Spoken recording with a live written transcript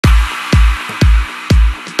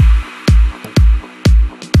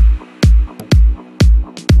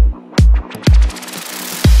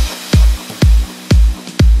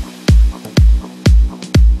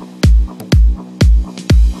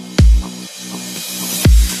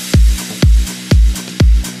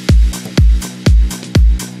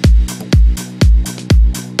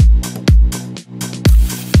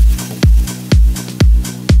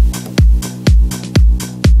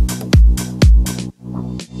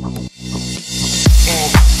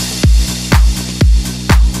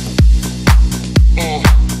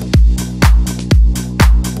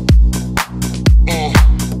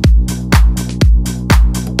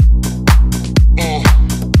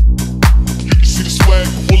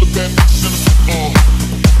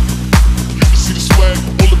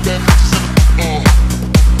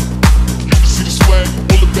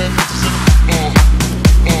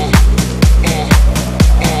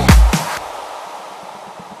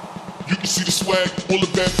You can see the swag, all the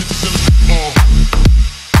bad bitches in the yeah.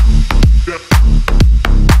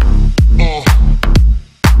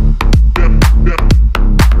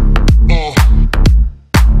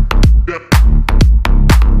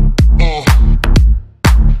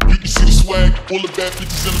 You can see the swag, all the bad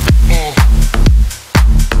bitches in the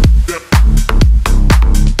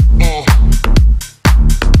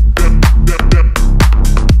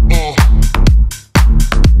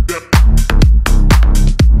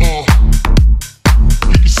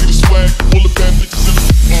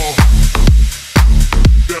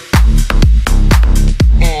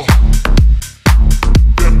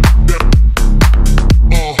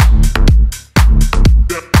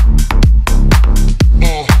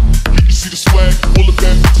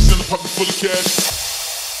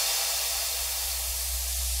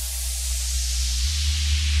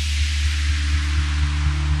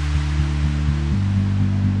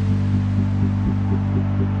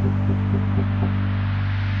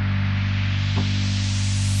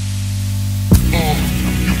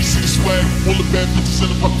all the bad bitches in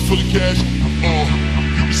the pocket full of cash.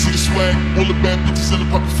 You can see the swag, all the bad bitches in the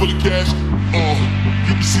pocket full of cash.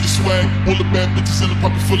 You can see the swag, all the bad bitches in the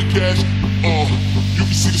pocket full of cash. You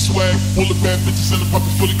can see the swag, all the bad bitches in the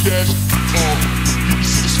pocket full of cash. You can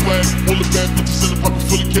see the swag, all the bad bitches in the pocket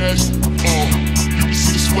full of cash. You can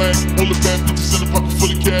see the swag, all the bad bitches in the pocket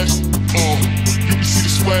full of cash. You can see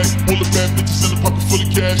the swag, all the bad bitches in the pocket full of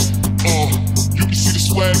cash. You can see the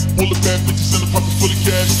swag, all the bad bitches in the pocket full of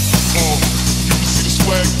cash. You can see the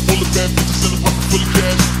swag, all the bad bitches in the pocket full of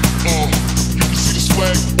cash. You can see the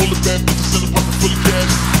swag, all the bad bitches in the pocket full of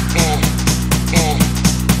cash.